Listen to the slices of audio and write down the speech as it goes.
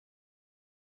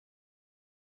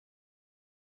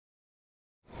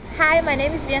Hi, my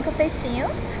name is Bianca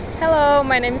Hello,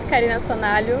 my name is Karina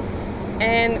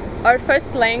and our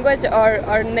first language or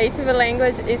our native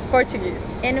language is Portuguese.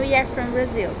 and we are from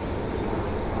Brazil.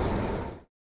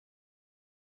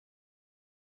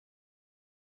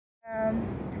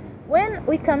 When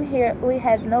we come here, we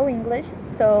had no English,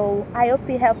 so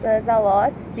IOP helped us a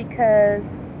lot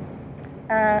because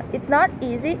it's not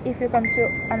easy if you come to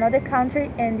another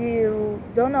country and you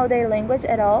don't know their language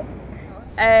at all.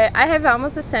 I have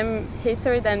almost the same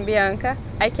history than Bianca.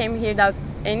 I came here without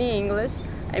any English.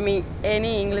 Any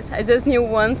English. I just knew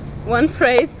one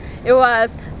phrase. It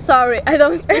was sorry, I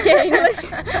don't speak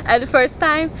English at the first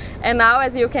time. And now,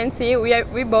 as you can see,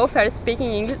 we both are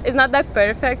speaking English. It's not that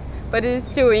perfect, but it is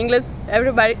still English.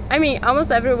 Everybody, almost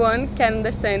everyone can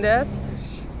understand us.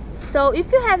 So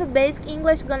if you have a basic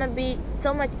English, gonna be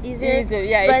so much easier.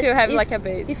 Yeah. But if you have like a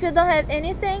base. If you don't have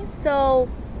anything, so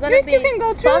gonna You be still can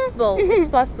go it's through. possible.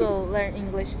 It's possible to learn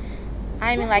English.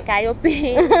 I mean, like IOP.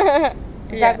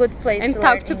 It's Yeah. a good place And to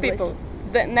talk learn to English. people.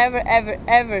 That never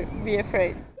ever be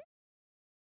afraid.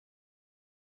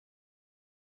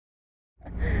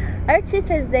 Our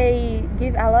teachers, they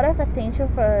give a lot of attention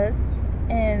for us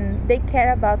and they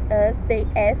care about us. They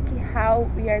ask how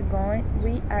we are going,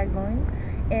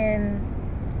 and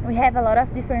we have a lot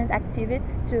of different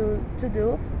activities to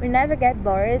do. We never get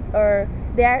bored, or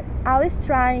they are always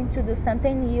trying to do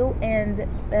something new and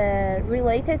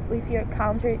related with your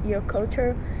country, your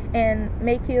culture, and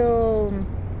make you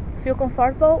feel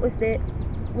comfortable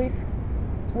with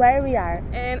where we are.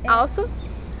 And also,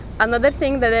 another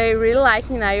thing that I really like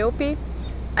in IOP,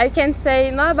 I can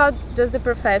say not about just the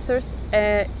professors,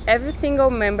 every single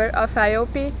member of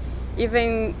IOP,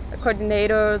 even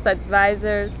coordinators,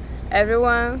 advisors,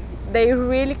 everyone, they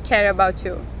really care about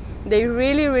you. They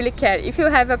really care. If you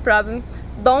have a problem,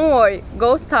 don't worry,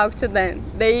 go talk to them.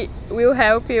 They will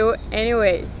help you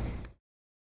anyway.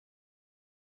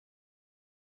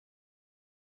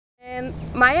 And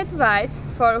my advice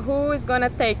for who is gonna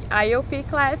take IOP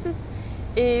classes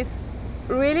is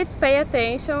really pay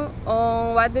attention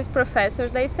on what the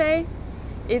professors they say.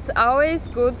 It's always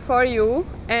good for you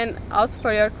and also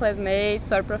for your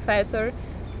classmates or professor.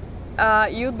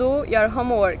 You do your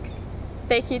homework.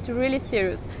 Take it really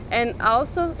serious. And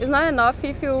also, it's not enough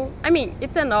if you.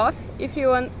 It's enough if you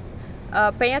want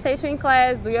pay attention in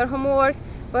class, do your homework,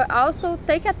 but also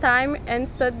take a time and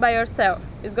study by yourself.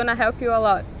 It's gonna help you a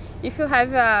lot. If you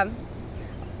have,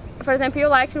 for example, you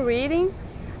like reading,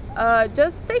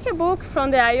 just take a book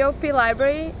from the IOP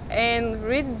library and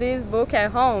read this book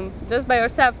at home, just by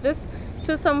yourself. Just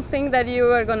choose something that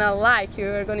you are gonna like, you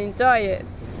are gonna enjoy it.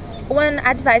 One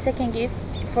advice I can give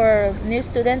for new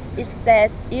students is that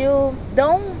you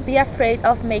don't be afraid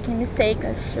of making mistakes,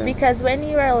 because when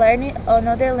you are learning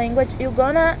another language, you're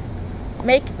gonna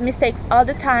make mistakes all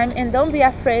the time, and don't be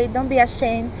afraid, don't be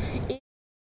ashamed.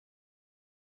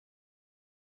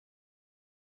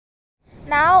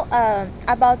 Now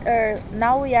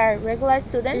now we are regular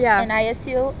students in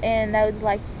ISU, and I would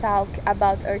like to talk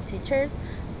about our teachers.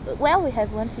 Well, we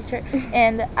have one teacher,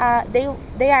 and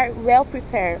they are well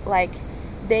prepared. Like,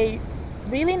 they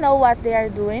really know what they are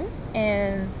doing,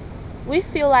 and we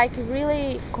feel like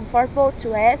really comfortable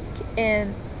to ask.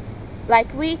 And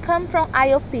like, we come from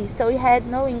IOP, so we had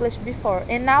no English before,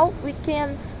 and now we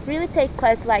can really take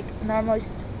class like normal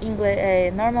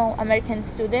American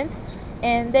students,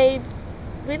 and they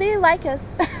really like us.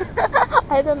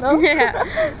 I don't know.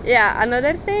 Yeah.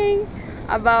 Another thing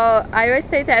about Iowa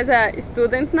State as a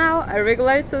student now, a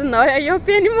regular student, not IOP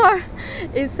anymore,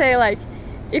 is say like,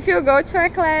 if you go to a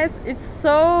class, it's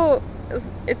so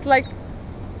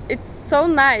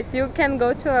nice. You can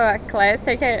go to a class,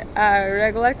 take a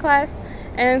regular class,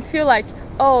 and feel like,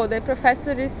 oh, the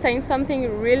professor is saying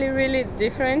something really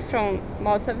different from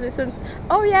most of the students.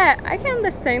 Oh yeah, I can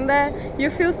understand that. You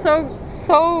feel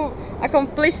so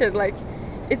accomplished. Like,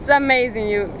 it's amazing.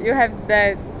 You have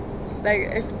that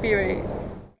experience.